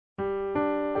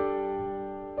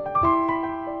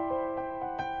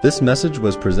This message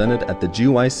was presented at the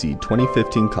GYC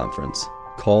 2015 conference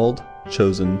called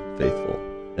Chosen Faithful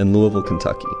in Louisville,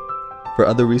 Kentucky. For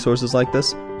other resources like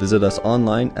this, visit us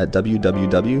online at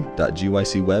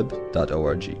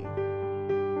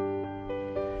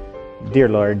www.gycweb.org. Dear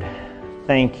Lord,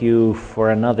 thank you for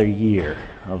another year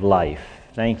of life.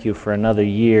 Thank you for another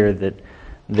year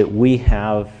that we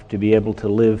have to be able to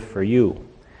live for you.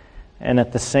 And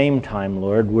at the same time,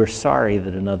 Lord, we're sorry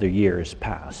that another year has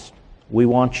passed. We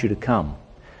want you to come.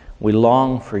 We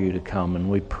long for you to come,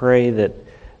 and we pray that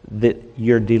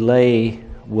your delay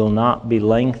will not be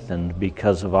lengthened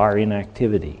because of our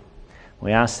inactivity.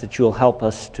 We ask that you'll help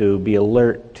us to be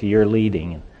alert to your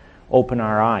leading. Open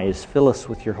our eyes, fill us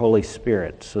with your Holy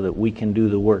Spirit so that we can do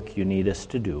the work you need us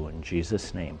to do. In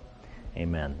Jesus' name,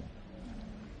 amen.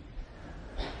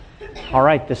 All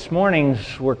right, this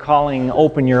morning's we're calling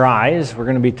Open Your Eyes. We're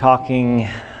going to be talking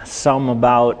some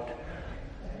about,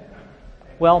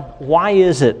 well, why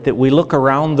is it that we look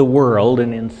around the world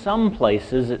and in some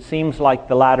places it seems like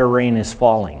the latter rain is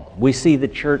falling? We see the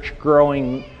church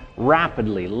growing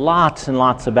rapidly, lots and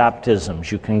lots of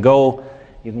baptisms. You can go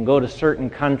to certain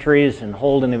countries and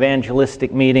hold an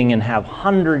evangelistic meeting and have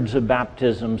hundreds of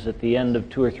baptisms at the end of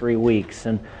 2 or 3 weeks.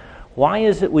 And why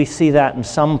is it we see that in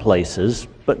some places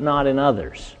but not in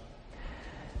others?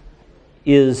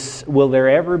 Will there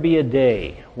ever be a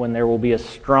day when there will be a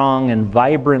strong and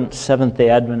vibrant Seventh-day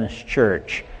Adventist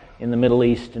church in the Middle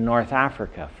East and North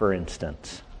Africa, for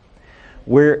instance?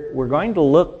 We're going to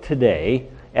look today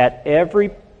at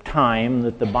every time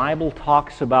that the Bible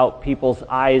talks about people's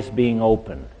eyes being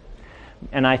opened.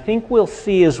 And I think we'll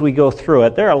see as we go through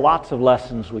it, there are lots of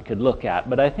lessons we could look at,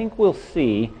 but I think we'll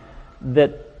see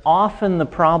that often the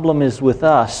problem is with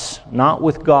us, not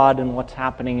with God and what's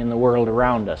happening in the world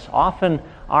around us. Often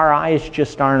our eyes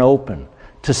just aren't open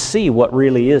to see what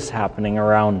really is happening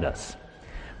around us.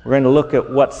 We're going to look at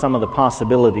what some of the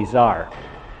possibilities are.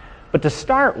 But to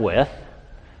start with,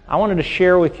 I wanted to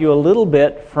share with you a little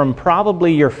bit from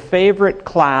probably your favorite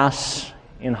class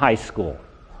in high school.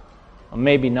 Or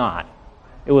maybe not.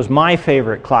 It was my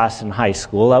favorite class in high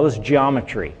school. That was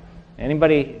geometry.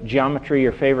 Anybody geometry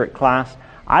your favorite class?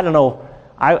 I don't know.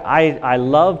 I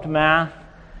loved math,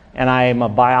 and I am a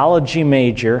biology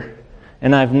major,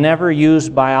 and I've never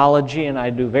used biology, and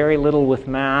I do very little with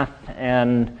math,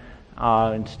 and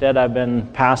instead I've been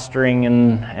pastoring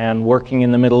and working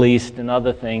in the Middle East and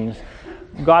other things.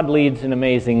 God leads in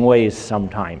amazing ways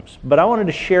sometimes. But I wanted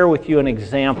to share with you an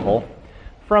example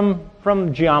from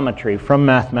geometry, from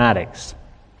mathematics.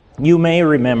 You may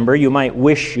remember, you might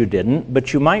wish you didn't,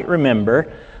 but you might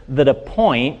remember that a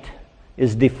point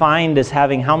is defined as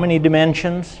having how many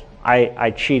dimensions?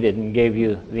 I cheated and gave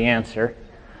you the answer.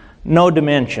 No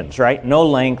dimensions, right? No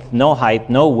length, no height,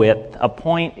 no width. A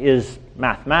point is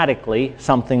mathematically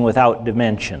something without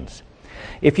dimensions.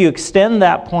 If you extend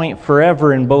that point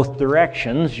forever in both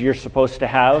directions, you're supposed to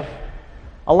have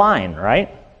a line, right?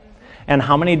 And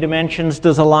how many dimensions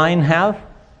does a line have?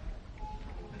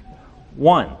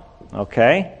 1,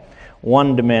 okay?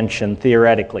 1 dimension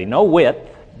theoretically. No width,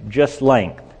 just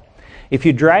length. If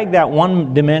you drag that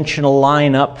one-dimensional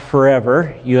line up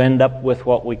forever, you end up with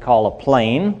what we call a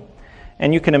plane.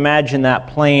 And you can imagine that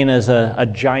plane as a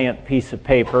giant piece of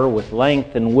paper with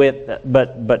length and width,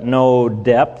 but no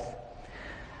depth.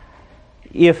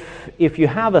 If you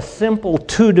have a simple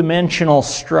two-dimensional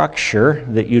structure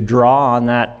that you draw on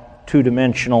that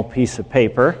two-dimensional piece of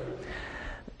paper,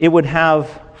 it would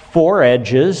have 4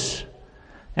 edges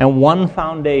and 1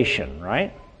 foundation,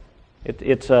 right?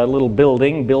 It's a little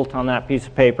building built on that piece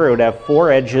of paper. It would have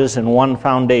 4 edges and 1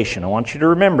 foundation. I want you to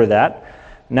remember that.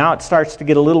 Now it starts to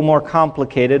get a little more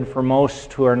complicated for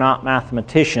most who are not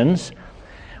mathematicians.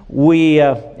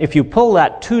 If you pull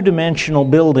that two-dimensional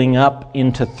building up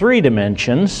into 3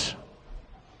 dimensions,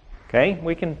 okay,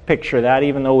 we can picture that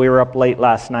even though we were up late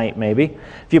last night maybe.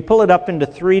 If you pull it up into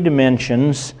 3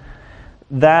 dimensions,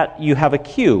 that you have a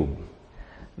cube.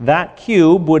 That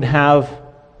cube would have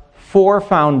 4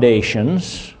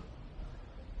 foundations.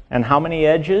 And how many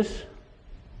edges?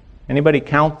 Anybody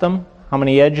count them? How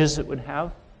many edges it would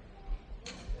have?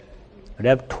 It would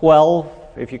have 12.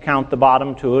 If you count the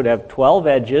bottom two, it would have 12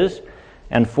 edges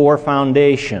and 4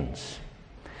 foundations.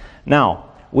 Now,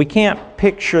 we can't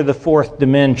picture the 4th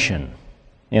dimension.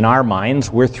 In our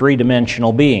minds, we're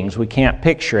 3-dimensional beings. We can't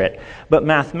picture it. But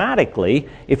mathematically,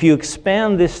 if you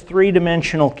expand this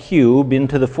 3-dimensional cube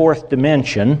into the 4th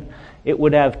dimension, it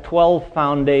would have 12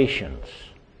 foundations.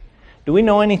 Do we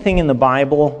know anything in the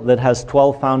Bible that has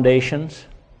 12 foundations?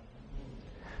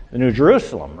 The New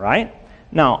Jerusalem, right?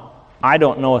 Now, I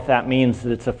don't know if that means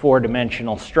that it's a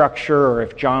four-dimensional structure or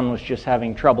if John was just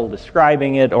having trouble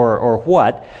describing it or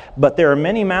what, but there are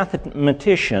many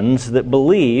mathematicians that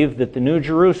believe that the New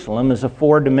Jerusalem is a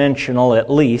four-dimensional,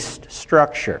 at least,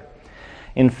 structure.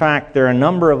 In fact, there are a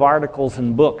number of articles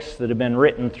and books that have been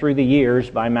written through the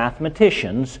years by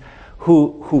mathematicians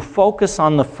who focus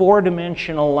on the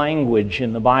four-dimensional language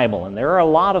in the Bible. And there are a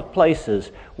lot of places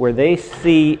where they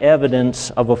see evidence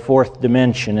of a fourth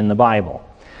dimension in the Bible.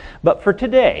 But for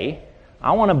today,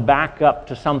 I want to back up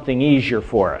to something easier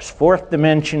for us. Fourth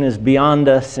dimension is beyond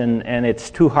us, and it's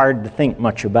too hard to think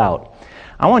much about.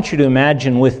 I want you to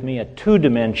imagine with me a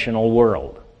two-dimensional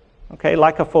world. Okay,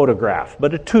 like a photograph,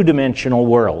 but a two-dimensional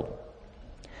world.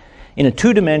 In a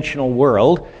two-dimensional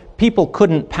world, people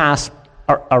couldn't pass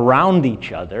around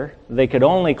each other. They could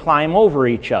only climb over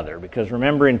each other, because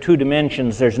remember, in two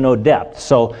dimensions there's no depth.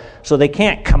 So they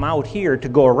can't come out here to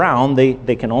go around.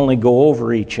 They can only go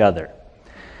over each other.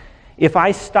 If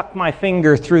I stuck my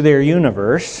finger through their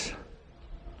universe,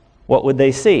 what would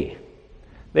they see?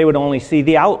 They would only see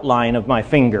the outline of my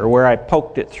finger where I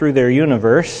poked it through their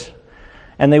universe,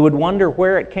 and they would wonder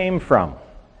where it came from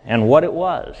and what it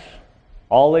was.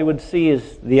 All they would see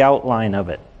is the outline of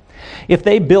it. If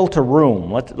they built a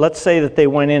room, let's say that they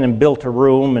went in and built a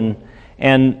room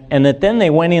and that then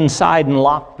they went inside and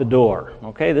locked the door.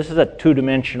 Okay, this is a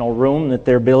two-dimensional room that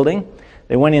they're building.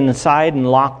 They went inside and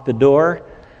locked the door.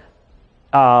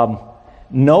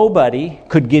 Nobody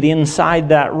could get inside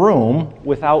that room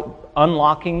without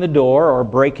unlocking the door or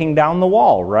breaking down the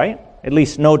wall, right? At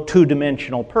least no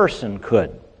two-dimensional person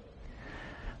could.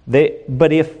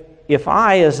 But if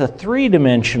I, as a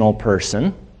three-dimensional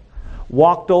person,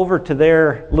 walked over to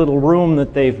their little room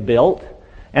that they've built,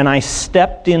 and I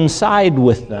stepped inside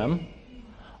with them,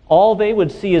 all they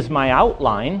would see is my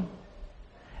outline,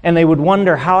 and they would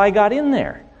wonder how I got in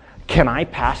there. Can I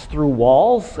pass through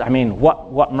walls? I mean,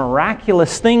 what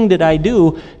miraculous thing did I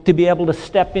do to be able to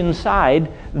step inside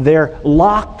their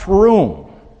locked room?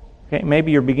 Okay,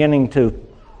 maybe you're beginning to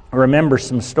remember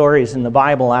some stories in the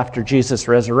Bible after Jesus'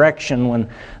 resurrection when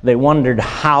they wondered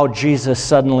how Jesus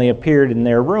suddenly appeared in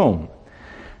their room.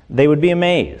 They would be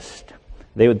amazed.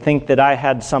 They would think that I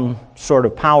had some sort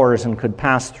of powers and could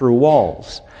pass through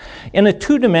walls. In a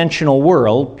two-dimensional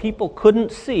world, people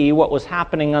couldn't see what was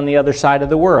happening on the other side of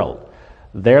the world.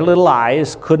 Their little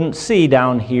eyes couldn't see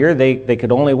down here. They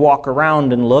could only walk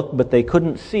around and look, but they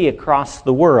couldn't see across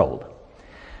the world.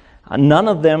 None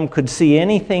of them could see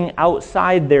anything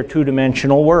outside their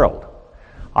two-dimensional world.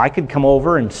 I could come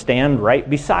over and stand right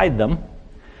beside them,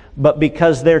 but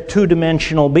because they're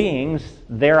two-dimensional beings,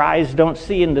 their eyes don't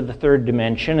see into the third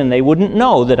dimension, and they wouldn't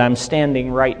know that I'm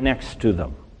standing right next to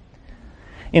them.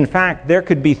 In fact, there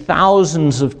could be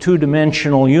thousands of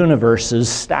two-dimensional universes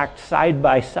stacked side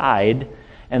by side,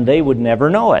 and they would never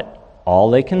know it. All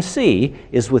they can see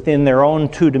is within their own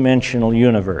two-dimensional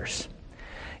universe.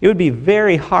 It would be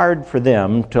very hard for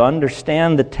them to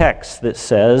understand the text that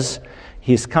says,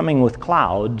 He's coming with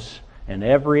clouds, and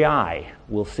every eye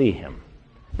will see Him.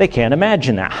 They can't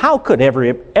imagine that. How could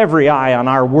every eye on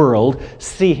our world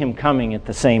see Him coming at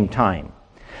the same time?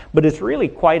 But it's really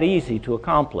quite easy to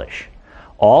accomplish.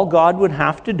 All God would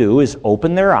have to do is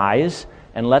open their eyes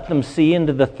and let them see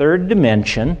into the third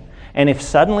dimension, and if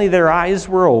suddenly their eyes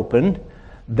were opened,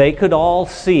 they could all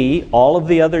see all of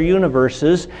the other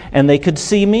universes, and they could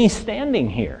see me standing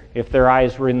here if their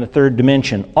eyes were in the third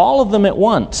dimension. All of them at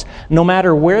once, no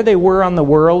matter where they were on the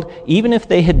world, even if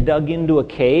they had dug into a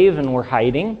cave and were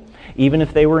hiding, even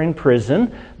if they were in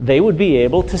prison, they would be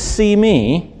able to see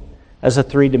me as a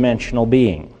three-dimensional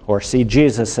being, or see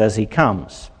Jesus as He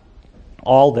comes.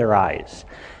 All their eyes.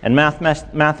 And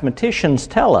mathematicians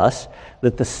tell us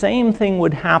that the same thing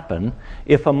would happen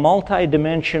if a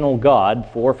multidimensional God,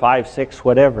 4, 5, 6,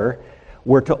 whatever,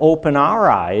 were to open our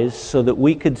eyes so that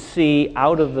we could see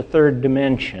out of the third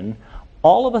dimension.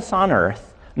 All of us on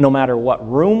earth, no matter what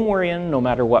room we're in, no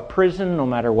matter what prison, no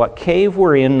matter what cave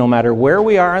we're in, no matter where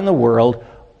we are in the world,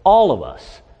 all of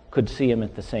us could see Him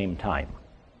at the same time,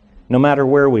 no matter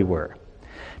where we were.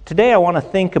 Today I want to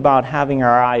think about having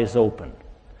our eyes open.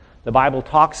 The Bible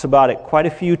talks about it quite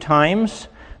a few times,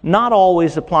 not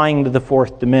always applying to the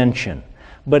fourth dimension,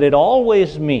 but it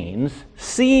always means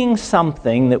seeing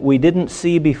something that we didn't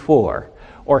see before,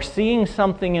 or seeing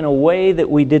something in a way that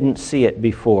we didn't see it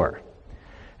before.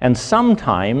 And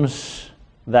sometimes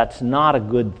that's not a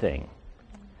good thing.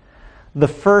 The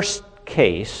first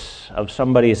case of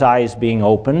somebody's eyes being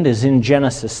opened is in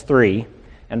Genesis 3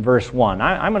 and verse 1.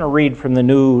 I'm going to read from the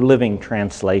New Living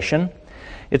Translation.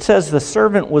 It says, the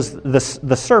serpent was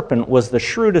the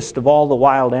shrewdest of all the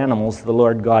wild animals the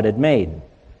Lord God had made.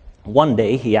 One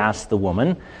day he asked the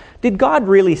woman, "Did God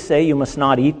really say you must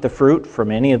not eat the fruit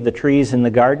from any of the trees in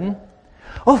the garden?"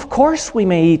 "Of course we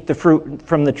may eat the fruit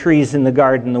from the trees in the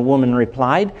garden," the woman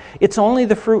replied. "It's only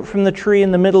the fruit from the tree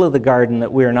in the middle of the garden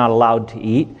that we are not allowed to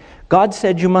eat. God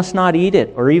said you must not eat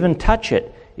it or even touch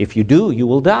it. If you do, you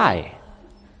will die."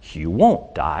 "You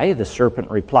won't die," the serpent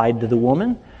replied to the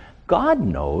woman. "God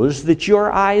knows that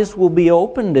your eyes will be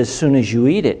opened as soon as you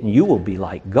eat it, and you will be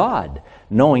like God,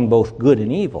 knowing both good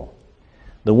and evil."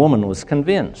 The woman was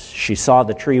convinced. She saw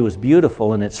the tree was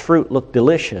beautiful and its fruit looked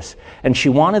delicious, and she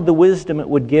wanted the wisdom it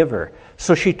would give her.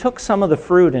 So she took some of the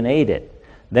fruit and ate it.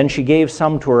 Then she gave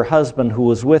some to her husband who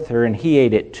was with her, and he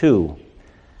ate it too.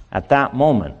 At that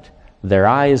moment, their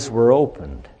eyes were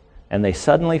opened, and they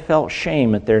suddenly felt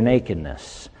shame at their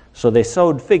nakedness. So they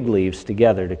sewed fig leaves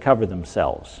together to cover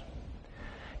themselves.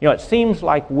 You know, it seems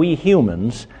like we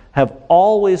humans have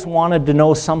always wanted to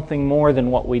know something more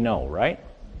than what we know, right?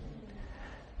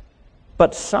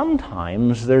 But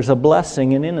sometimes there's a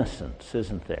blessing in innocence,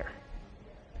 isn't there?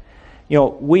 You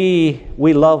know, we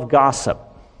love gossip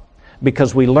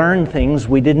because we learn things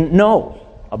we didn't know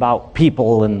about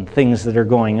people and things that are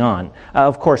going on.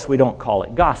 Of course, we don't call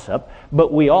it gossip,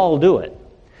 but we all do it.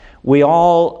 We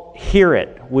all hear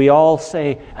it. We all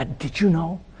say, "Did you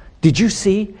know? Did you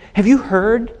see? Have you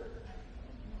heard?"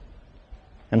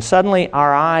 And suddenly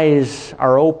our eyes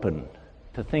are open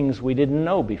to things we didn't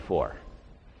know before.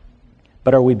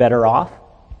 But are we better off?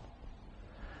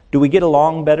 Do we get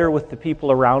along better with the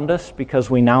people around us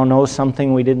because we now know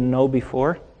something we didn't know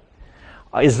before?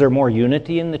 Is there more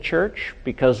unity in the church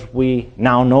because we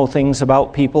now know things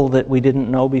about people that we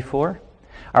didn't know before?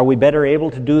 Are we better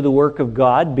able to do the work of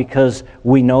God because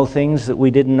we know things that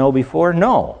we didn't know before?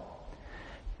 No.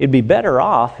 It'd be better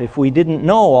off if we didn't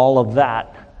know all of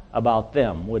that about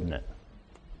them, wouldn't it?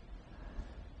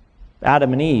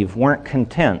 Adam and Eve weren't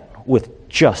content with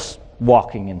just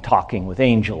walking and talking with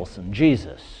angels and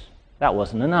Jesus. That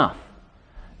wasn't enough.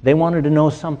 They wanted to know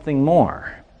something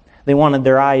more. They wanted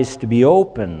their eyes to be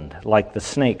opened like the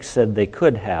snake said they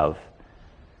could have.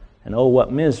 And oh,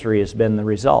 what misery has been the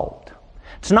result.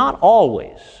 It's not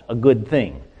always a good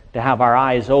thing to have our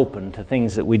eyes open to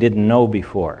things that we didn't know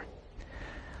before.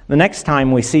 The next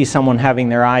time we see someone having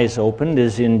their eyes opened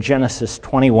is in Genesis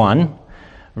 21,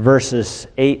 verses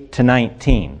 8 to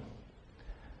 19.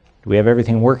 Do we have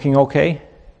everything working okay?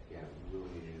 Yeah, we will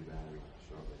need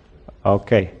a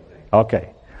battery. Okay.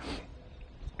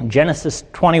 Genesis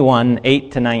 21,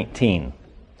 8 to 19.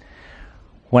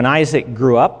 When Isaac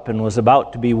grew up and was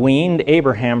about to be weaned,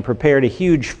 Abraham prepared a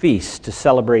huge feast to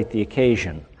celebrate the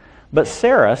occasion. But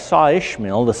Sarah saw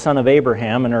Ishmael, the son of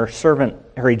Abraham, and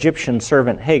her Egyptian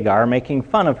servant Hagar, making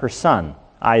fun of her son,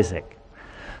 Isaac.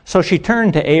 So she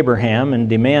turned to Abraham and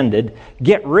demanded,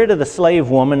 "Get rid of the slave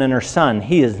woman and her son.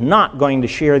 He is not going to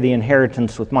share the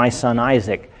inheritance with my son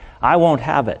Isaac. I won't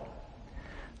have it."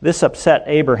 This upset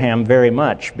Abraham very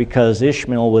much because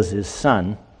Ishmael was his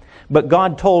son. But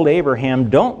God told Abraham,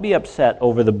 "Don't be upset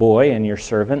over the boy and your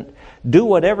servant. Do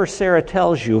whatever Sarah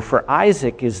tells you, for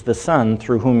Isaac is the son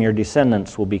through whom your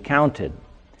descendants will be counted.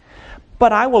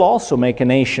 But I will also make a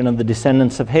nation of the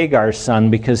descendants of Hagar's son,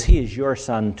 because he is your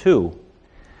son too."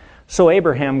 So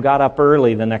Abraham got up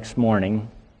early the next morning,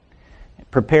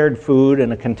 prepared food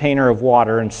and a container of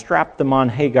water, and strapped them on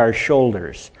Hagar's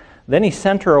shoulders. Then he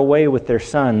sent her away with their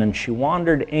son, and she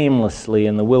wandered aimlessly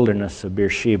in the wilderness of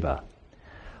Beersheba.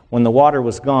 When the water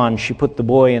was gone, she put the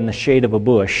boy in the shade of a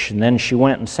bush, and then she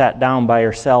went and sat down by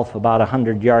herself about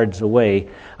 100 yards away.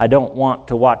 "I don't want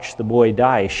to watch the boy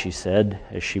die," she said,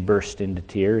 as she burst into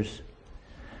tears.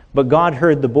 But God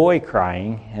heard the boy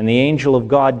crying, and the angel of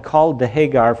God called to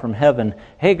Hagar from heaven,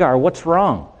 "Hagar, what's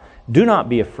wrong? Do not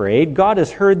be afraid. God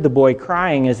has heard the boy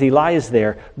crying as he lies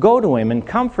there. Go to him and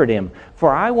comfort him,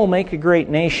 for I will make a great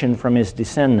nation from his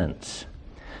descendants."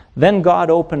 Then God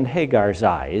opened Hagar's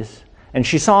eyes, and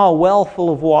she saw a well full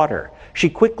of water. She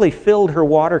quickly filled her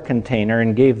water container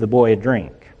and gave the boy a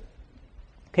drink.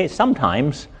 Okay,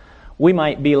 sometimes we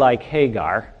might be like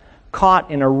Hagar,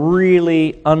 caught in a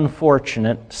really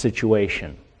unfortunate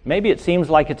situation. Maybe it seems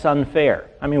like it's unfair.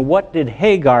 I mean, what did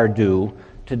Hagar do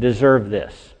to deserve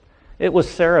this? It was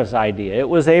Sarah's idea. It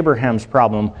was Abraham's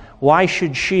problem. Why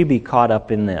should she be caught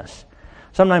up in this?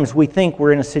 Sometimes we think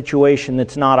we're in a situation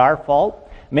that's not our fault.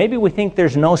 Maybe we think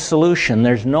there's no solution,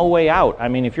 there's no way out. I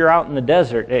mean, if you're out in the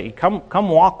desert, come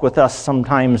walk with us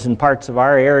sometimes in parts of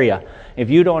our area. If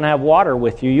you don't have water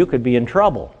with you, you could be in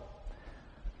trouble.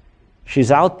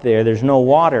 She's out there, there's no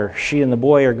water, she and the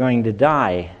boy are going to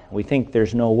die. We think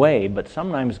there's no way, but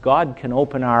sometimes God can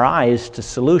open our eyes to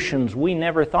solutions we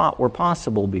never thought were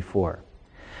possible before.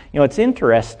 It's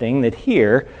interesting that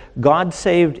here, God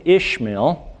saved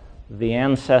Ishmael, the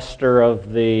ancestor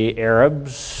of the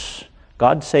Arabs.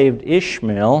 God saved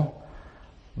Ishmael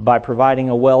by providing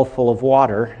a well full of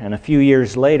water, and a few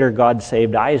years later, God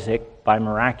saved Isaac by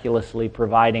miraculously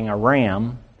providing a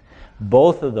ram.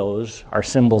 Both of those are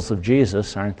symbols of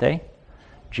Jesus, aren't they?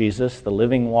 Jesus, the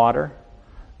living water,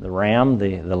 the ram,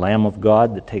 the Lamb of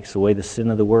God that takes away the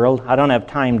sin of the world. I don't have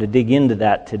time to dig into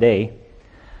that today.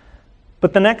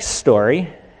 But the next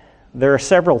story, there are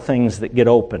several things that get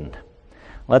opened.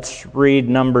 Let's read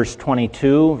Numbers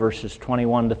 22, verses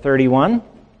 21 to 31.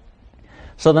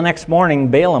 So the next morning,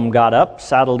 Balaam got up,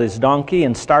 saddled his donkey,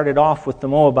 and started off with the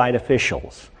Moabite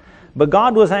officials. But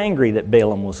God was angry that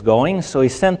Balaam was going, so he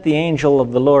sent the angel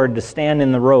of the Lord to stand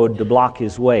in the road to block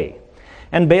his way.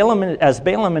 And as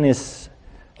Balaam and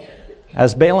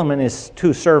his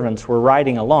 2 servants were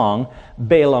riding along,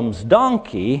 Balaam's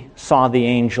donkey saw the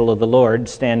angel of the Lord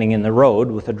standing in the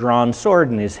road with a drawn sword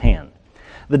in his hand.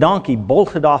 The donkey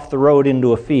bolted off the road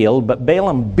into a field, but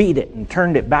Balaam beat it and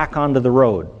turned it back onto the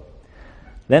road.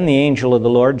 Then the angel of the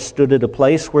Lord stood at a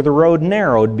place where the road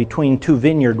narrowed between 2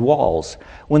 vineyard walls.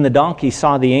 When the donkey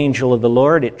saw the angel of the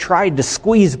Lord, it tried to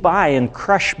squeeze by and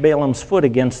crush Balaam's foot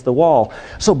against the wall.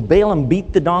 So Balaam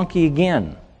beat the donkey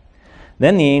again.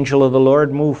 Then the angel of the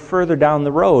Lord moved further down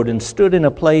the road and stood in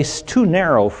a place too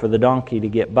narrow for the donkey to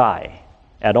get by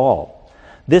at all.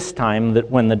 This time,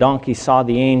 when the donkey saw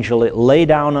the angel, it lay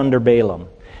down under Balaam.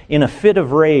 In a fit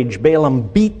of rage, Balaam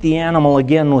beat the animal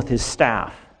again with his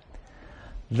staff.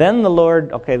 Then the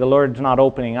Lord's not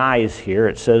opening eyes here.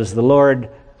 It says then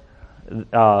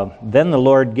the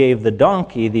Lord gave the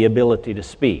donkey the ability to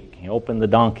speak. He opened the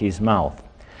donkey's mouth.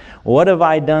 What have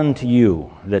I done to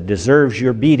you that deserves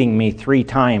your beating me 3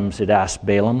 times, it asked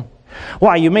Balaam.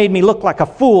 Why, you made me look like a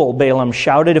fool, Balaam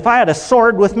shouted. If I had a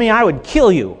sword with me, I would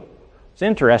kill you. It's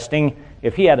interesting.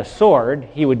 If he had a sword,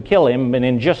 he would kill him, and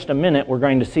in just a minute we're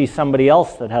going to see somebody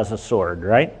else that has a sword,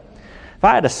 right? If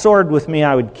I had a sword with me,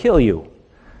 I would kill you.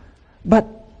 But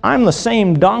I'm the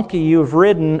same donkey you've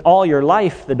ridden all your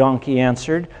life, the donkey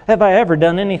answered. Have I ever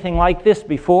done anything like this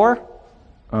before?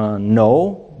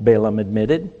 No, Balaam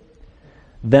admitted.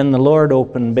 Then the Lord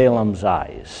opened Balaam's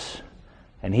eyes,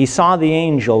 and he saw the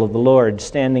angel of the Lord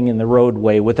standing in the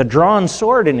roadway with a drawn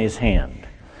sword in his hand.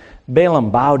 Balaam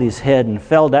bowed his head and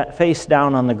fell face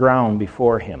down on the ground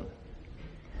before him.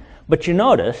 But you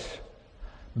notice,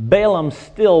 Balaam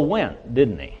still went,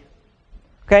 didn't he?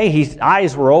 Okay, his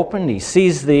eyes were opened. He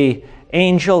sees the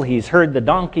angel. He's heard the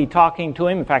donkey talking to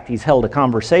him. In fact, he's held a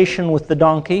conversation with the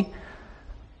donkey.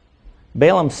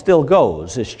 Balaam still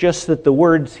goes. It's just that the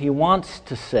words he wants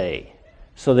to say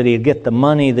so that he'll get the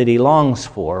money that he longs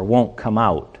for won't come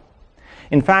out.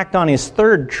 In fact, on his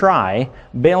 3rd try,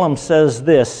 Balaam says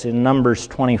this in Numbers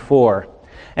 24.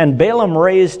 And Balaam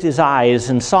raised his eyes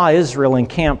and saw Israel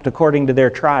encamped according to their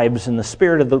tribes, and the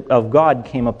Spirit of God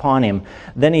came upon him.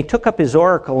 Then he took up his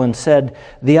oracle and said,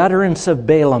 The utterance of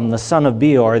Balaam, the son of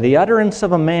Beor, the utterance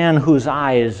of a man whose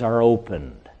eyes are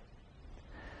opened.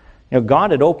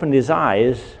 God had opened his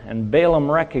eyes, and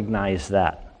Balaam recognized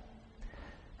that.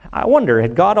 I wonder,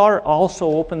 had God also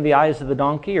opened the eyes of the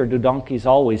donkey, or do donkeys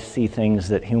always see things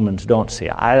that humans don't see?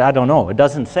 I don't know. It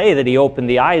doesn't say that he opened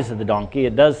the eyes of the donkey.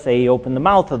 It does say he opened the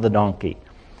mouth of the donkey.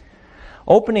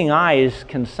 Opening eyes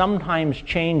can sometimes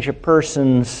change a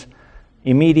person's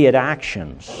immediate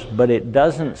actions, but it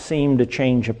doesn't seem to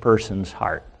change a person's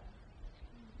heart.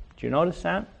 Did you notice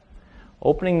that?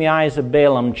 Opening the eyes of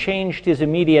Balaam changed his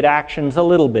immediate actions a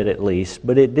little bit at least,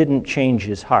 but it didn't change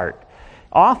his heart.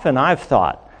 Often I've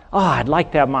thought, I'd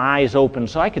like to have my eyes open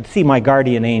so I could see my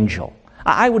guardian angel.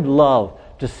 I would love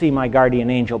to see my guardian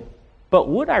angel, but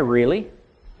would I really?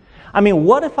 I mean,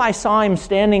 what if I saw him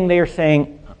standing there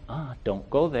saying, don't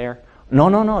go there.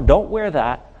 No, don't wear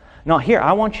that. No, here,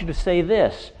 I want you to say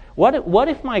this. What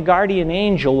if my guardian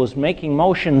angel was making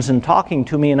motions and talking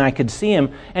to me and I could see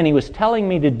him and he was telling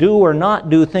me to do or not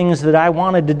do things that I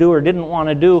wanted to do or didn't want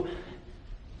to do?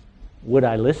 Would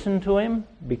I listen to him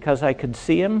because I could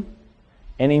see him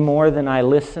any more than I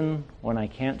listen when I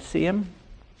can't see him?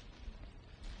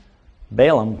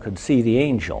 Balaam could see the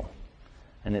angel,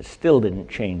 and it still didn't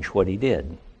change what he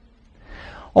did.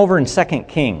 Over in 2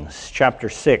 Kings chapter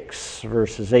 6,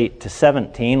 verses 8 to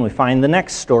 17, we find the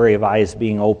next story of eyes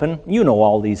being open. You know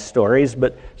all these stories,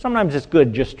 but sometimes it's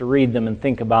good just to read them and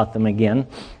think about them again.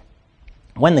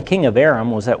 When the king of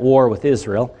Aram was at war with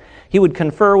Israel, he would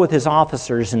confer with his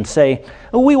officers and say,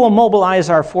 we will mobilize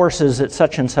our forces at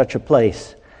such and such a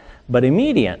place. But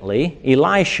immediately,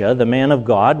 Elisha, the man of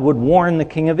God, would warn the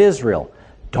king of Israel,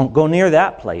 don't go near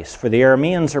that place, for the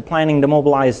Arameans are planning to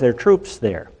mobilize their troops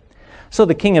there. So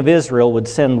the king of Israel would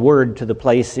send word to the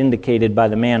place indicated by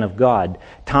the man of God.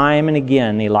 Time and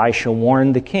again, Elisha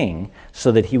warned the king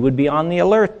so that he would be on the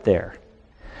alert there.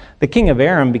 The king of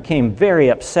Aram became very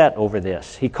upset over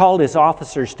this. He called his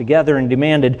officers together and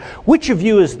demanded, "Which of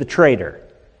you is the traitor?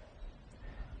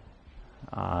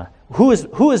 Who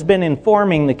has been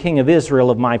informing the king of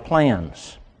Israel of my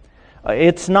plans?"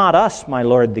 "It's not us, my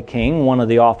lord the king," one of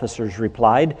the officers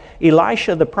replied.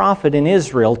 "Elisha the prophet in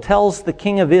Israel tells the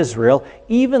king of Israel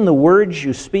even the words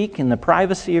you speak in the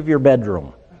privacy of your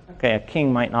bedroom." Okay, a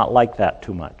king might not like that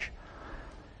too much.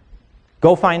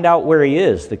 "Go find out where he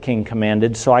is," the king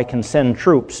commanded, "so I can send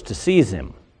troops to seize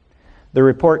him." The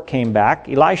report came back,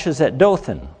 "Elisha's at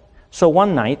Dothan." So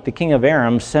one night the king of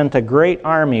Aram sent a great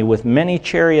army with many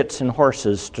chariots and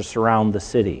horses to surround the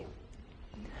city.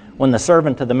 When the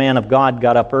servant of the man of God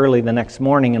got up early the next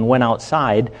morning and went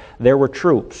outside, there were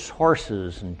troops,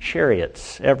 horses, and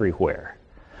chariots everywhere.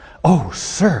 "Oh,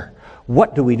 sir,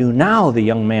 what do we do now?" the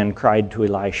young man cried to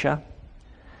Elisha.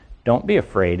 "Don't be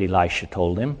afraid," Elisha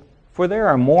told him, "for there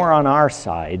are more on our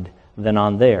side than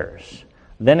on theirs."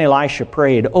 Then Elisha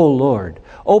prayed, "O Lord,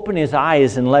 open his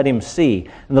eyes and let him see."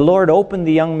 And the Lord opened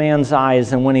the young man's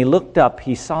eyes, and when he looked up,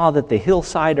 he saw that the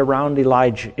hillside around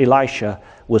Elisha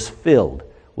was filled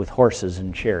with horses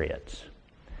and chariots.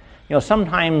 You know,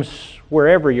 sometimes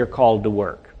wherever you're called to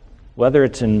work, whether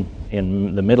it's in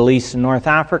the Middle East and North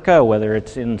Africa, whether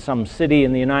it's in some city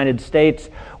in the United States,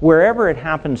 wherever it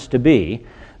happens to be,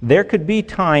 there could be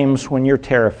times when you're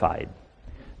terrified.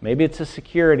 Maybe it's a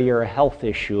security or a health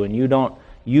issue, and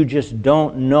you just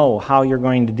don't know how you're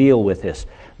going to deal with this.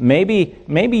 Maybe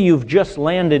you've just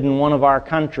landed in one of our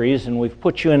countries and we've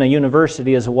put you in a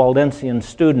university as a Waldensian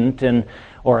student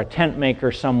or a tent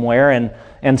maker somewhere,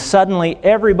 and suddenly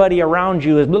everybody around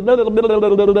you is blah, blah, blah,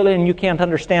 blah, blah, blah, and you can't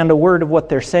understand a word of what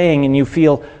they're saying, and you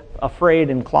feel afraid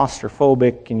and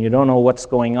claustrophobic, and you don't know what's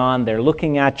going on. They're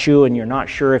looking at you and you're not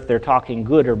sure if they're talking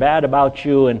good or bad about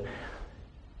you, and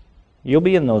you'll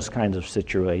be in those kinds of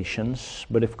situations.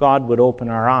 But if God would open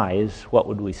our eyes, what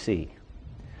would we see?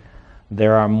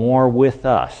 There are more with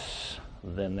us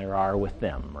than there are with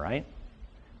them, right?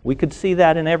 We could see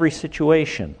that in every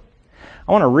situation.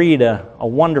 I want to read a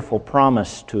wonderful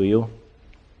promise to you.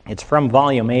 It's from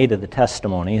Volume 8 of the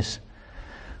Testimonies.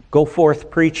 "Go forth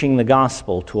preaching the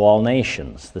gospel to all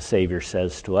nations," the Savior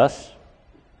says to us.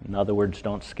 In other words,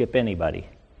 don't skip anybody.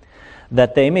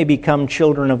 "That they may become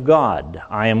children of God.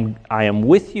 I am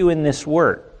with you in this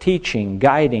work, teaching,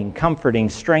 guiding, comforting,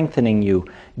 strengthening you,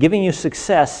 giving you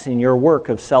success in your work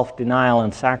of self-denial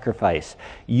and sacrifice.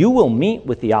 You will meet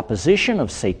with the opposition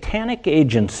of satanic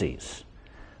agencies,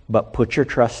 but put your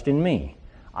trust in me.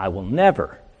 I will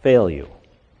never fail you.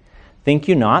 Think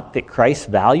you not that Christ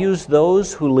values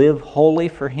those who live wholly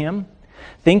for him?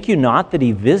 Think you not that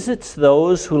he visits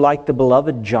those who, like the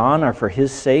beloved John, are for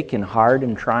his sake in hard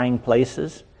and trying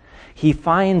places? He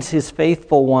finds his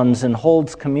faithful ones and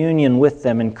holds communion with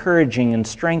them, encouraging and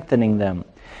strengthening them.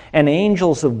 And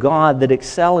angels of God that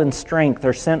excel in strength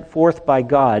are sent forth by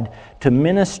God to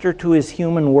minister to his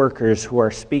human workers who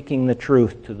are speaking the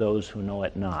truth to those who know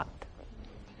it not."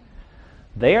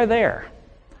 They are there.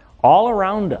 All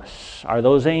around us are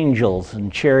those angels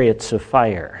and chariots of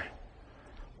fire,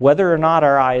 whether or not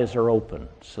our eyes are open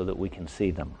so that we can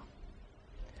see them.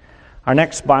 Our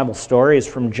next Bible story is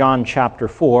from John chapter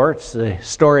 4. It's the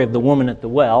story of the woman at the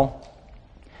well.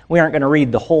 We aren't going to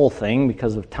read the whole thing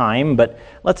because of time, but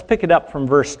let's pick it up from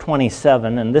verse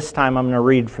 27, and this time I'm going to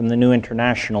read from the New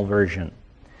International Version.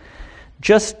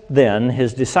 "Just then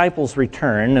his disciples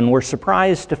returned and were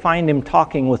surprised to find him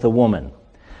talking with a woman.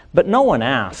 But no one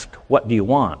asked, 'What do you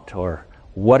want?' or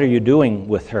 'What are you doing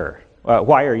with her?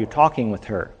 Why are you talking with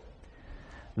her?'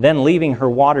 Then leaving her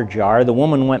water jar, the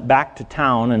woman went back to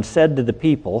town and said to the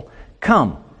people,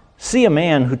 'Come, see a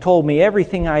man who told me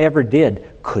everything I ever did.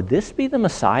 Could this be the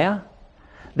Messiah?'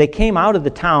 They came out of the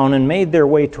town and made their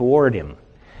way toward him.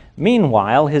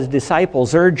 Meanwhile, his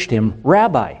disciples urged him,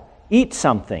 'Rabbi, eat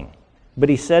something.' But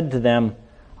he said to them,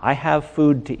 'I have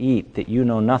food to eat that you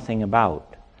know nothing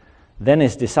about.' Then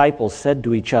his disciples said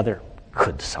to each other,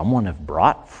 'Could someone have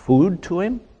brought food to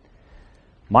him?'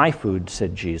 'My food,'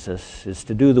 said Jesus, 'is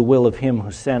to do the will of him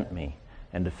who sent me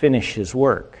and to finish his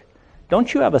work.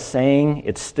 Don't you have a saying,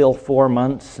 it's still 4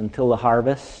 months until the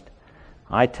harvest?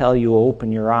 I tell you,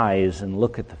 open your eyes and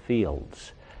look at the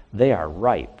fields. They are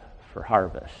ripe for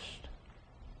harvest.'"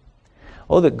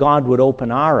 Oh, that God would open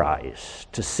our eyes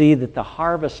to see that the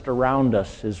harvest around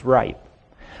us is ripe.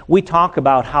 We talk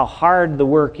about how hard the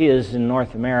work is in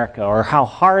North America, or how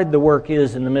hard the work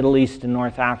is in the Middle East and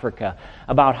North Africa,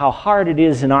 about how hard it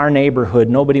is in our neighborhood.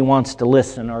 Nobody wants to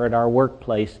listen, or at our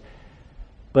workplace.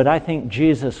 But I think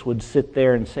Jesus would sit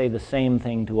there and say the same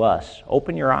thing to us.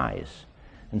 Open your eyes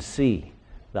and see.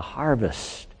 The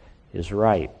harvest is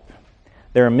ripe.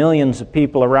 There are millions of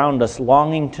people around us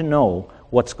longing to know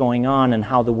what's going on and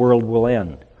how the world will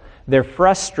end. They're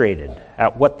frustrated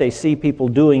at what they see people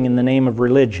doing in the name of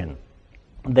religion.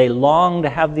 They long to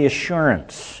have the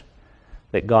assurance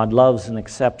that God loves and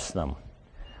accepts them.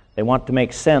 They want to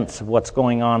make sense of what's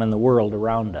going on in the world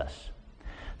around us.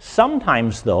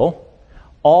 Sometimes, though,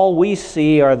 all we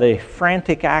see are the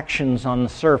frantic actions on the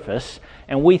surface,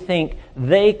 and we think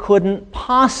they couldn't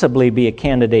possibly be a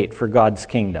candidate for God's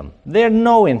kingdom. They have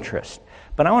no interest.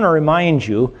 But I want to remind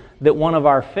you that one of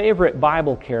our favorite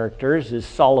Bible characters is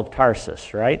Saul of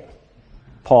Tarsus, right?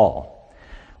 Paul.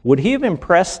 Would he have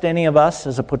impressed any of us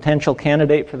as a potential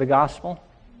candidate for the gospel?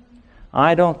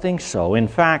 I don't think so. In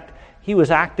fact, he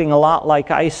was acting a lot like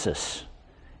ISIS.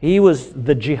 He was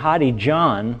the jihadi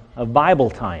John of Bible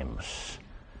times.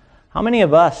 How many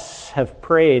of us have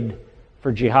prayed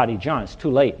for jihadi John? It's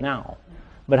too late now.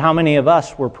 But how many of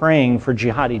us were praying for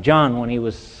jihadi John when he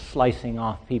was slicing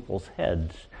off people's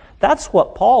heads? That's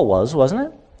what Paul was,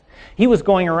 wasn't it? He was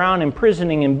going around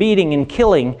imprisoning and beating and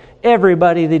killing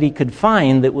everybody that he could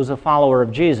find that was a follower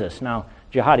of Jesus. Now,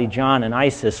 jihadi John and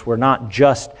ISIS were not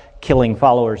just killing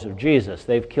followers of Jesus.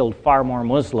 They've killed far more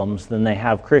Muslims than they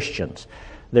have Christians.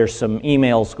 There's some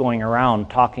emails going around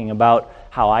talking about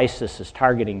how ISIS is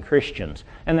targeting Christians.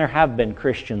 And there have been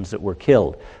Christians that were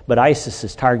killed. But ISIS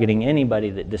is targeting anybody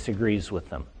that disagrees with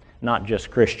them, not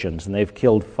just Christians. And they've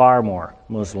killed far more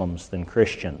Muslims than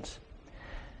Christians.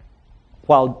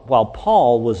 While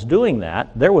Paul was doing that,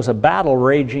 there was a battle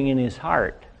raging in his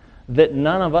heart that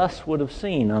none of us would have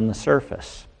seen on the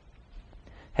surface.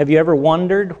 Have you ever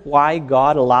wondered why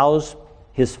God allows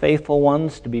His faithful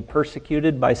ones to be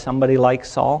persecuted by somebody like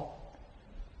Saul?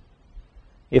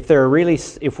 If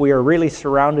we are really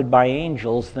surrounded by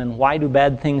angels, then why do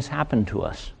bad things happen to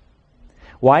us?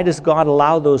 Why does God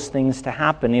allow those things to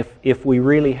happen if we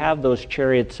really have those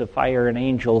chariots of fire and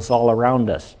angels all around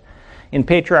us? In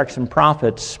Patriarchs and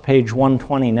Prophets, page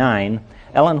 129,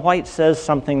 Ellen White says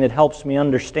something that helps me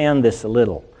understand this a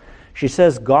little. She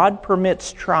says, God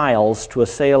permits trials to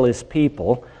assail His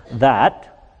people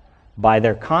that, by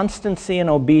their constancy and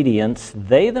obedience,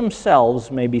 they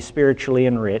themselves may be spiritually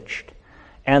enriched,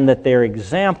 and that their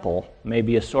example may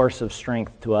be a source of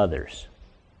strength to others.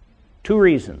 Two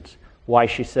reasons why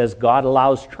she says God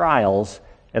allows trials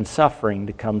and suffering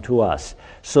to come to us,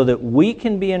 so that we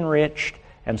can be enriched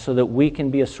and so that we can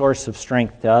be a source of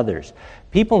strength to others.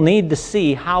 People need to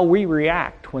see how we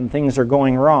react when things are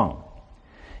going wrong.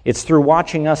 It's through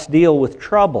watching us deal with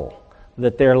trouble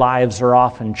that their lives are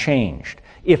often changed.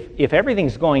 If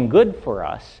everything's going good for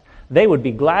us, they would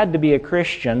be glad to be a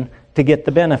Christian to get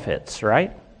the benefits,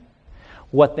 right?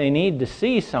 What they need to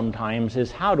see sometimes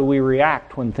is how do we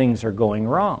react when things are going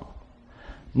wrong.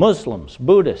 Muslims,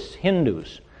 Buddhists,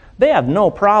 Hindus, they have no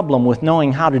problem with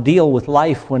knowing how to deal with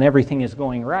life when everything is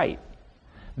going right.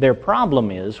 Their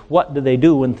problem is, what do they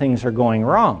do when things are going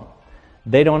wrong?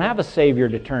 They don't have a Savior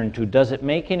to turn to. Does it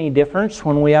make any difference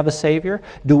when we have a Savior?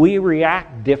 Do we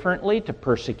react differently to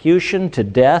persecution, to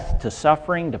death, to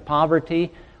suffering, to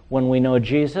poverty when we know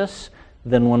Jesus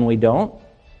than when we don't?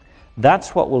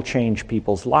 That's what will change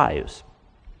people's lives.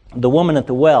 The woman at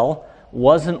the well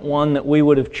wasn't one that we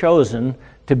would have chosen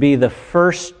to be the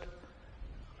first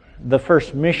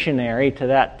missionary to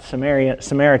that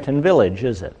Samaritan village,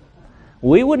 is it?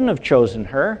 We wouldn't have chosen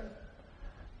her,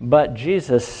 but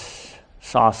Jesus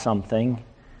saw something,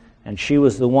 and she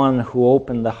was the one who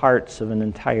opened the hearts of an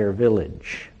entire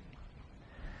village.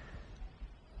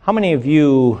 How many of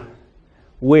you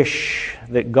wish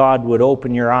that God would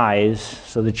open your eyes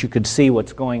so that you could see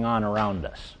what's going on around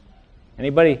us?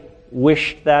 Anybody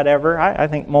wished that ever? I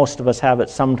think most of us have at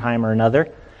some time or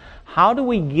another. How do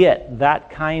we get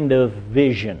that kind of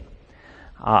vision?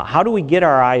 How do we get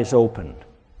our eyes opened?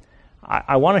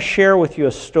 I want to share with you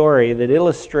a story that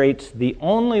illustrates the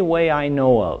only way I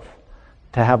know of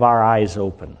to have our eyes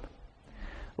opened.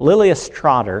 Lilias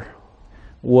Trotter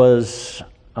was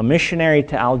a missionary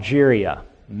to Algeria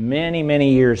many,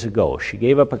 many years ago. She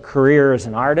gave up a career as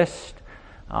an artist.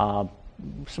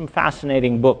 Some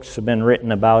fascinating books have been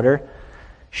written about her.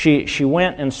 She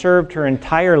went and served her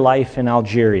entire life in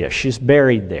Algeria. She's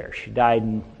buried there. She died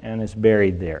and is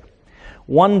buried there.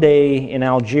 One day in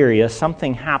Algeria,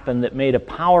 something happened that made a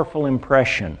powerful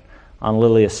impression on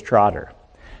Lilias Trotter.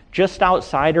 Just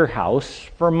outside her house,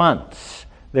 for months,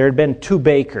 there had been two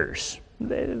bakers.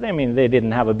 They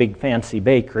didn't have a big fancy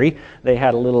bakery. They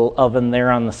had a little oven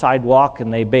there on the sidewalk,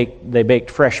 and they baked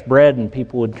fresh bread, and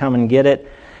people would come and get it.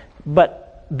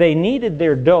 But they kneaded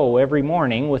their dough every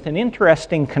morning with an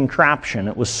interesting contraption.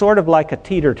 It was sort of like a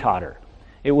teeter-totter.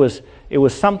 It was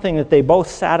something that they both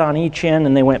sat on each end,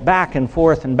 and they went back and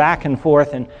forth,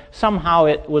 and somehow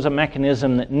it was a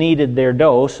mechanism that kneaded their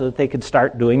dough so that they could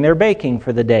start doing their baking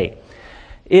for the day.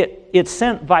 It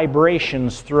sent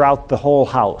vibrations throughout the whole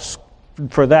house.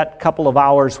 For that couple of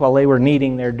hours while they were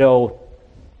kneading their dough,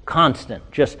 constant,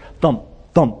 just thump,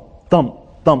 thump, thump,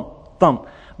 thump, thump.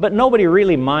 But nobody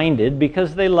really minded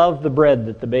because they loved the bread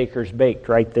that the bakers baked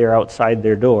right there outside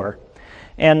their door.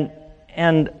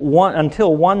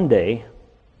 Until one day,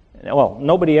 well,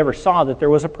 nobody ever saw that there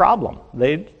was a problem.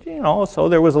 So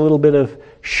there was a little bit of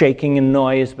shaking and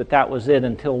noise, but that was it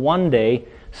until one day,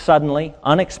 suddenly,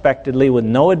 unexpectedly, with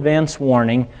no advance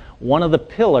warning, one of the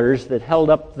pillars that held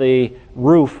up the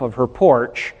roof of her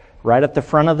porch, right at the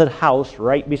front of the house,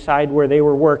 right beside where they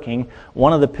were working,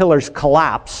 one of the pillars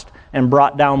collapsed and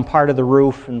brought down part of the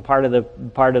roof and part of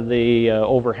the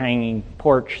overhanging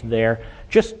porch there.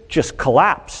 Just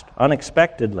collapsed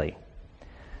unexpectedly.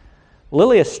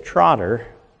 Lilias Trotter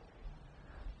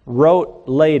wrote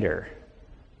later,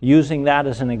 using that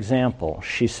as an example,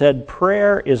 she said,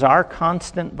 "Prayer is our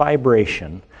constant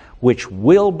vibration which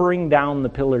will bring down the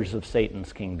pillars of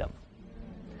Satan's kingdom."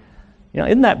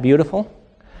 Isn't that beautiful?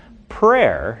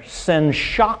 Prayer sends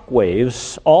shock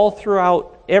waves all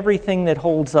throughout everything that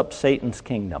holds up Satan's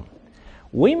kingdom.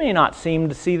 We may not seem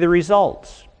to see the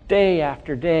results. Day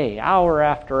after day, hour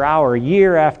after hour,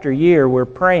 year after year, we're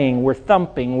praying, we're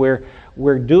thumping,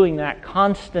 we're doing that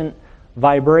constant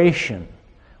vibration.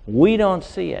 We don't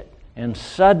see it. And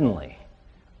suddenly,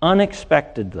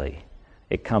 unexpectedly,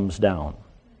 it comes down.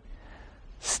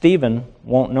 Stephen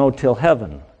won't know till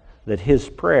heaven that his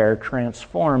prayer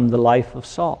transformed the life of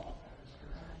Saul.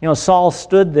 Saul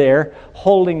stood there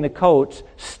holding the coats.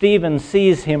 Stephen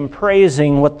sees him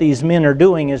praising what these men are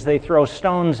doing as they throw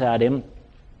stones at him.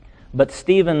 But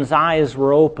Stephen's eyes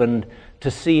were opened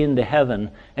to see into heaven,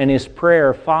 and his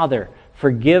prayer, "Father,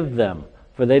 forgive them,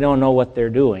 for they don't know what they're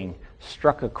doing,"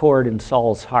 struck a chord in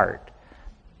Saul's heart.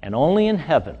 And only in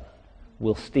heaven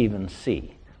will Stephen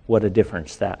see what a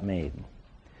difference that made.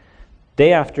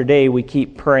 Day after day we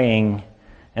keep praying,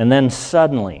 and then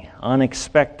suddenly,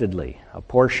 unexpectedly, a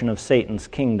portion of Satan's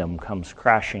kingdom comes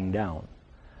crashing down.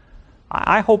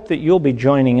 I hope that you'll be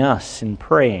joining us in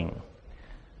praying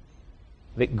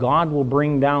that God will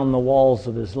bring down the walls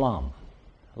of Islam,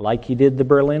 like He did the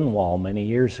Berlin Wall many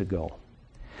years ago.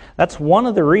 That's one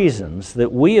of the reasons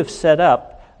that we have set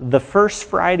up the first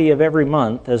Friday of every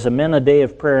month as a Men a Day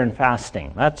of Prayer and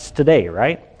Fasting. That's today,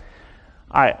 right?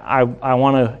 I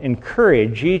want to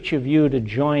encourage each of you to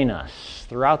join us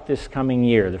throughout this coming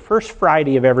year, the first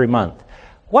Friday of every month.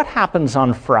 What happens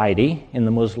on Friday in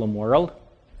the Muslim world?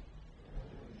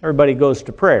 Everybody goes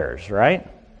to prayers, right?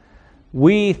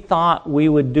 We thought we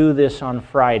would do this on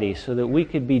Friday so that we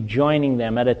could be joining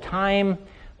them at a time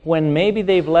when maybe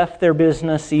they've left their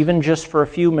business even just for a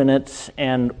few minutes,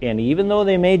 and even though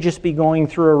they may just be going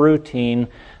through a routine,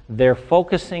 they're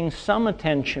focusing some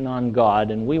attention on God,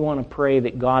 and we want to pray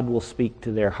that God will speak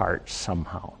to their hearts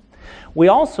somehow. We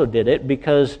also did it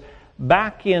because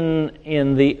back in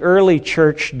the early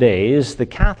church days, the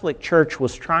Catholic Church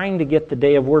was trying to get the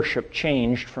day of worship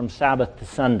changed from Sabbath to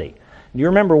Sunday. Do you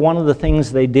remember one of the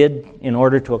things they did in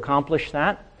order to accomplish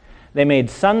that? They made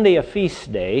Sunday a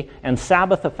feast day and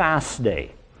Sabbath a fast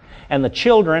day. And the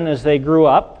children, as they grew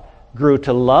up, grew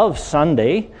to love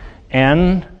Sunday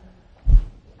and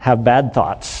have bad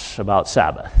thoughts about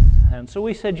Sabbath. And so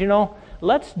we said,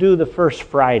 let's do the first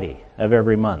Friday of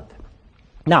every month.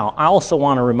 Now, I also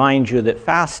want to remind you that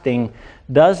fasting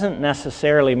doesn't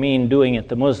necessarily mean doing it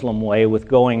the Muslim way with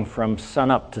going from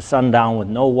sunup to sundown with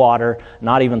no water,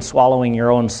 not even swallowing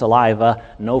your own saliva,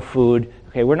 no food.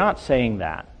 Okay, we're not saying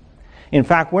that. In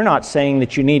fact, we're not saying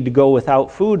that you need to go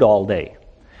without food all day.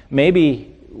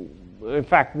 In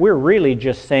fact, we're really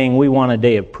just saying we want a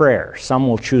day of prayer. Some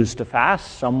will choose to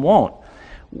fast, some won't.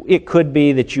 It could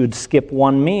be that you'd skip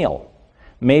one meal.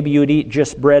 Maybe you'd eat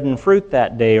just bread and fruit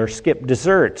that day, or skip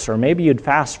desserts, or maybe you'd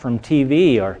fast from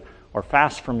TV or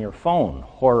fast from your phone.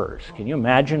 Horrors. Can you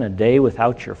imagine a day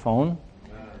without your phone?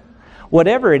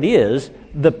 Whatever it is,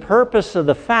 the purpose of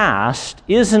the fast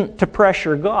isn't to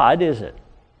pressure God, is it?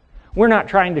 We're not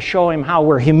trying to show Him how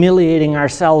we're humiliating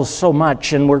ourselves so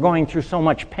much and we're going through so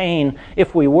much pain.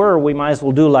 If we were, we might as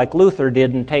well do like Luther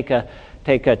did and take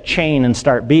a chain and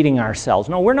start beating ourselves.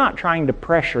 No, we're not trying to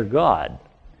pressure God.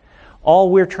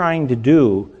 All we're trying to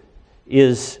do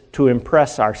is to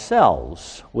impress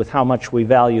ourselves with how much we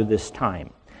value this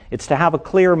time. It's to have a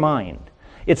clear mind.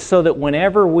 It's so that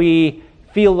whenever we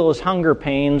feel those hunger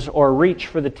pains or reach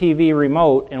for the TV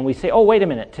remote and we say, oh, wait a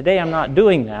minute, today I'm not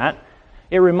doing that,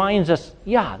 it reminds us,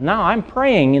 yeah, now I'm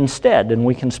praying instead, and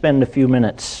we can spend a few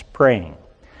minutes praying.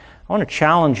 I want to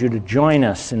challenge you to join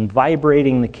us in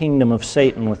vibrating the kingdom of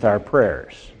Satan with our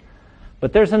prayers.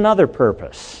 But there's another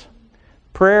purpose.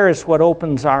 Prayer is what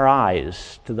opens our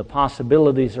eyes to the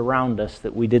possibilities around us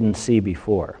that we didn't see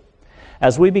before.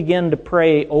 As we begin to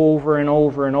pray over and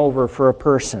over and over for a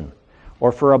person,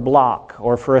 or for a block,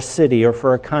 or for a city, or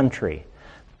for a country,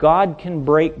 God can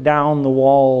break down the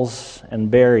walls and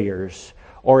barriers,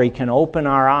 or He can open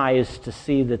our eyes to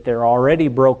see that they're already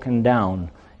broken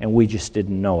down and we just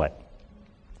didn't know it.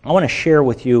 I want to share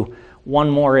with you one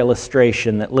more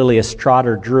illustration that Lilias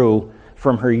Trotter drew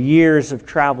from her years of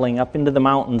traveling up into the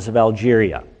mountains of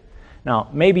Algeria. Now,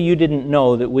 maybe you didn't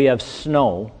know that we have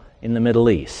snow in the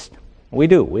Middle East. We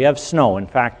do. We have snow. In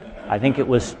fact, I think it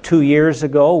was 2 years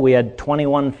ago, we had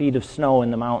 21 feet of snow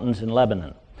in the mountains in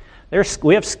Lebanon.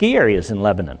 We have ski areas in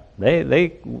Lebanon. They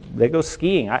go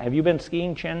skiing. Have you been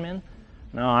skiing, Chen Min?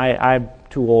 No, I'm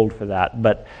too old for that.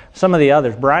 But some of the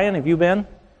others. Brian, have you been?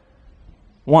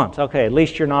 Once. Okay, at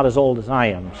least you're not as old as I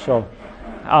am. So,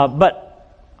 but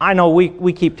I know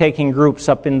we keep taking groups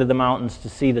up into the mountains to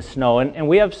see the snow. And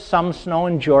we have some snow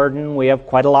in Jordan. We have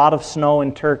quite a lot of snow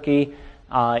in Turkey.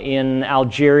 In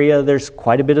Algeria, there's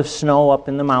quite a bit of snow up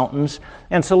in the mountains.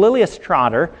 And so Lilias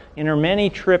Trotter, in her many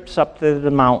trips up to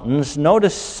the mountains,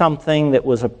 noticed something that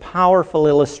was a powerful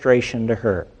illustration to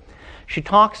her. She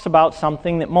talks about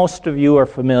something that most of you are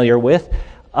familiar with,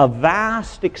 a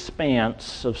vast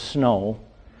expanse of snow,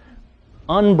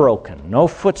 unbroken, no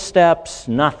footsteps,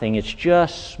 nothing. It's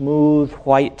just smooth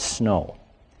white snow.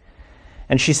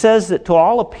 And she says that to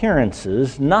all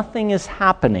appearances, nothing is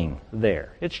happening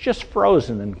there. It's just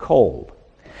frozen and cold.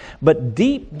 But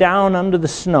deep down under the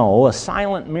snow, a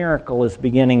silent miracle is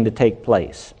beginning to take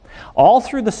place. All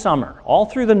through the summer, all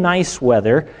through the nice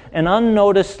weather, an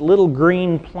unnoticed little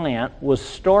green plant was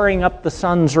storing up the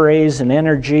sun's rays and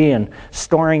energy and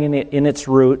storing it in its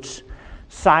roots.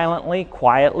 Silently,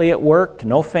 quietly it worked,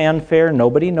 no fanfare,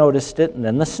 nobody noticed it, and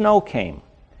then the snow came.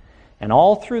 And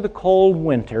all through the cold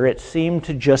winter, it seemed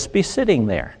to just be sitting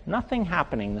there. Nothing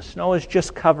happening. The snow is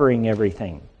just covering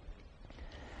everything.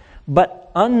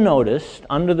 But unnoticed,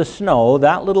 under the snow,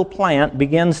 that little plant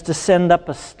begins to send up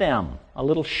a stem, a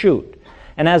little shoot.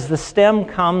 And as the stem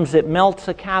comes, it melts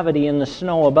a cavity in the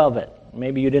snow above it.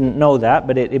 Maybe you didn't know that,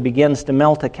 but it begins to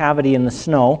melt a cavity in the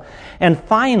snow. And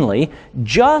finally,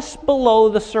 just below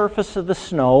the surface of the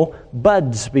snow,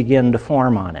 buds begin to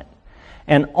form on it.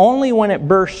 And only when it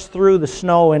bursts through the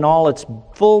snow in all its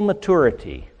full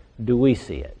maturity do we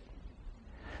see it.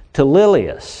 To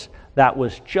Lilias, that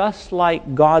was just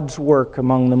like God's work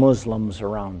among the Muslims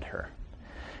around her.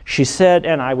 She said,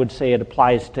 and I would say it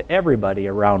applies to everybody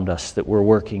around us that we're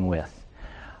working with,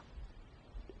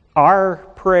 our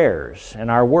prayers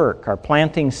and our work are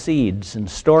planting seeds and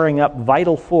storing up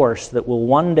vital force that will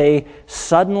one day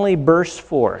suddenly burst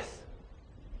forth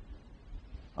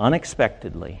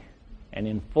unexpectedly and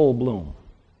in full bloom.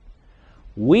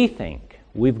 We think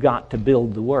we've got to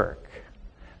build the work.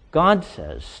 God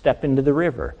says, step into the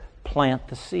river, plant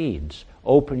the seeds,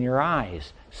 open your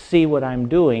eyes, see what I'm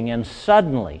doing, and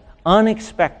suddenly,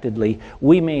 unexpectedly,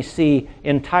 we may see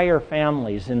entire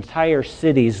families, entire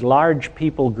cities, large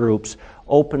people groups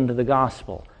open to the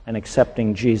gospel and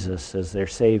accepting Jesus as their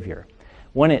Savior.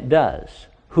 When it does,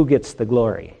 who gets the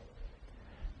glory?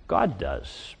 God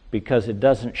does, because it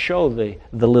doesn't show the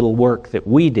little work that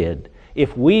we did.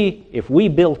 If we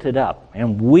built it up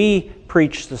and we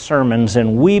preached the sermons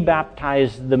and we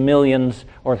baptized the millions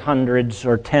or hundreds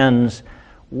or tens,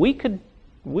 we could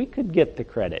get the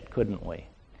credit, couldn't we?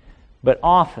 But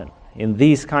often in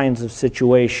these kinds of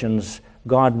situations,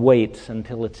 God waits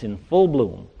until it's in full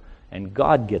bloom and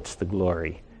God gets the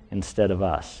glory instead of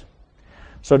us.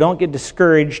 So don't get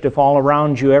discouraged if all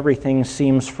around you everything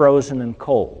seems frozen and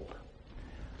cold.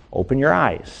 Open your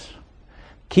eyes.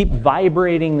 Keep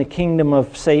vibrating the kingdom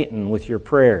of Satan with your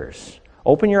prayers.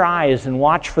 Open your eyes and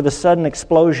watch for the sudden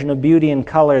explosion of beauty and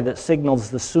color that signals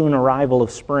the soon arrival of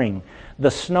spring.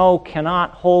 The snow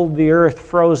cannot hold the earth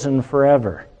frozen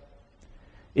forever.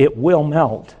 It will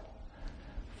melt.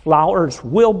 Flowers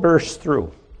will burst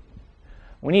through.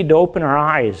 We need to open our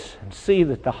eyes and see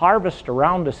that the harvest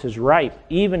around us is ripe,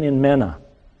 even in Mena.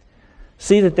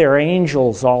 See that there are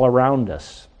angels all around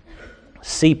us.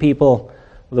 See people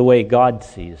the way God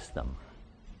sees them.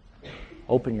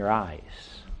 Open your eyes.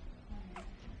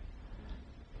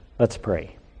 Let's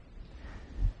pray.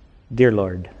 Dear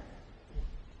Lord,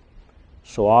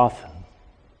 so often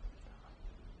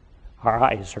our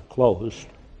eyes are closed.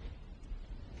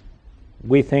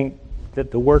 We think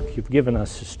that the work you've given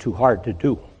us is too hard to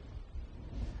do.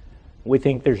 We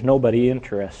think there's nobody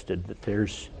interested, that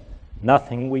there's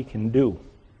nothing we can do.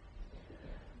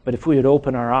 But if we would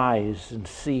open our eyes and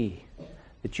see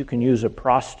that you can use a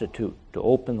prostitute to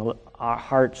open the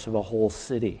hearts of a whole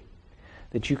city,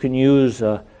 that you can use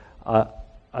a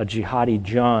jihadi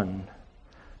John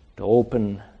to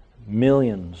open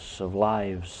millions of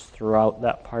lives throughout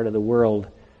that part of the world,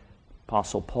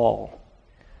 Apostle Paul.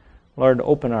 Lord,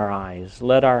 open our eyes.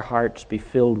 Let our hearts be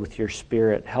filled with your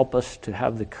Spirit. Help us to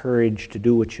have the courage to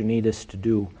do what you need us to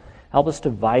do. Help us to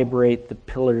vibrate the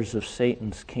pillars of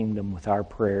Satan's kingdom with our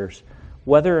prayers,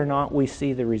 whether or not we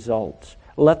see the results.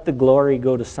 Let the glory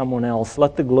go to someone else.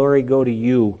 Let the glory go to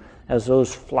you as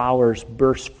those flowers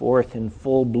burst forth in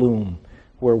full bloom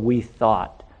where we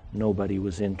thought nobody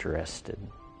was interested.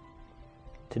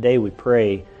 Today we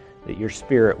pray that your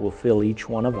Spirit will fill each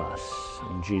one of us.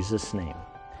 In Jesus' name,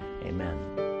 amen.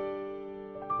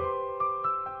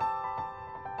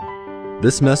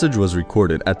 This message was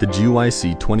recorded at the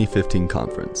GYC 2015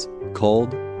 conference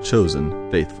called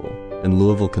Chosen Faithful in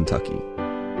Louisville, Kentucky.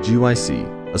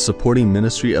 GYC, a supporting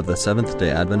ministry of the Seventh-day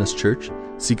Adventist Church,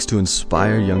 seeks to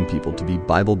inspire young people to be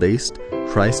Bible-based,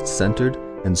 Christ-centered,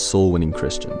 and soul-winning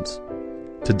Christians.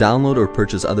 To download or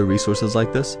purchase other resources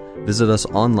like this, visit us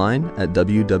online at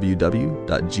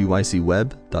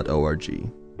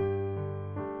www.gycweb.org.